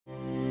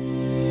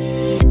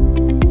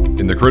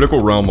the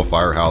critical realm of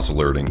firehouse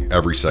alerting,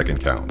 every second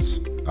counts.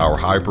 Our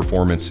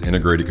high-performance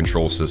integrated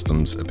control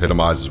systems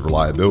epitomizes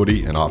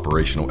reliability and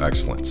operational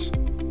excellence.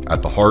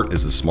 At the heart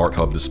is the Smart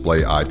Hub Display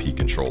IP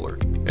controller,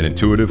 an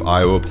intuitive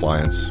I/O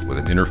appliance with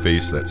an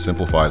interface that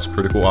simplifies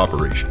critical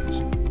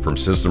operations, from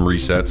system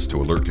resets to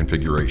alert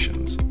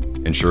configurations,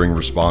 ensuring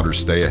responders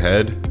stay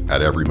ahead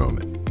at every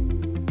moment.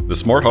 The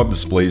Smart Hub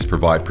displays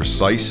provide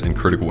precise and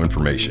critical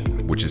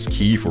information, which is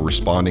key for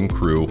responding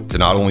crew to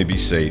not only be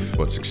safe,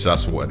 but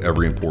successful at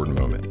every important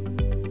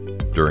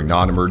moment. During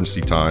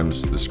non-emergency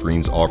times, the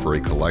screens offer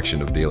a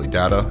collection of daily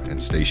data and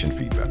station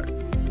feedback.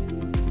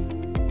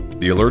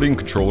 The alerting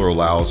controller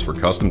allows for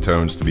custom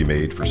tones to be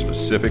made for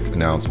specific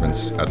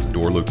announcements at the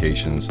door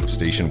locations of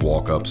station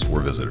walk-ups or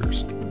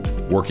visitors.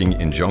 Working in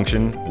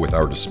conjunction with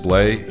our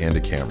display and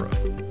a camera,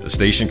 the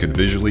station could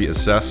visually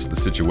assess the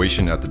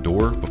situation at the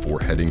door before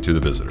heading to the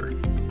visitor.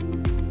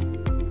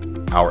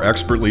 Our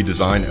expertly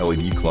designed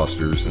LED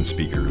clusters and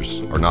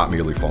speakers are not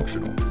merely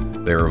functional.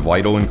 They are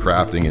vital in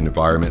crafting an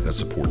environment that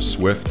supports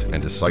swift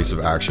and decisive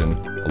action,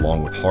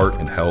 along with heart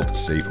and health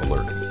safe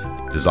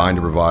alerting, designed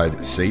to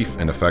provide safe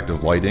and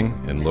effective lighting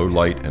in low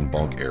light and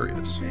bunk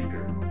areas.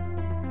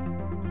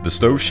 The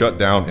stove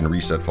shutdown and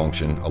reset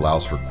function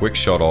allows for quick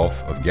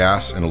shutoff of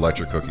gas and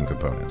electric cooking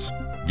components,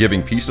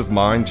 giving peace of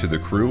mind to the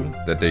crew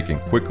that they can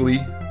quickly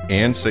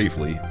and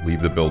safely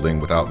leave the building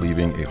without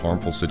leaving a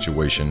harmful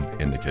situation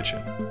in the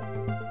kitchen.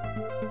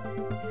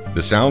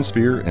 The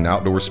SoundSphere and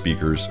outdoor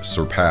speakers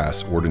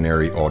surpass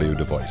ordinary audio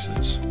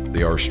devices.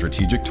 They are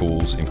strategic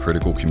tools in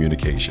critical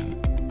communication,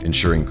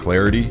 ensuring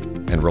clarity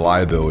and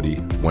reliability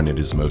when it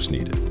is most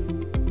needed.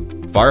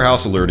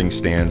 Firehouse Alerting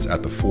stands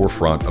at the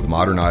forefront of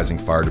modernizing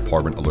fire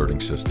department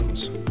alerting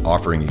systems,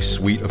 offering a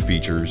suite of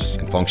features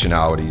and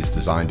functionalities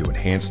designed to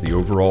enhance the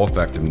overall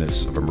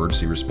effectiveness of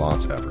emergency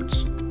response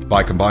efforts.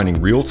 By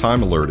combining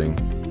real-time alerting,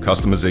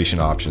 customization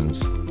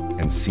options,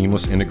 and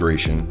seamless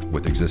integration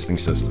with existing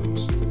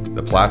systems,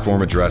 the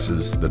platform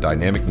addresses the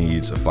dynamic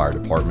needs of fire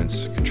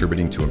departments,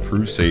 contributing to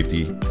improved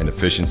safety and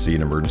efficiency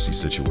in emergency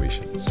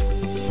situations.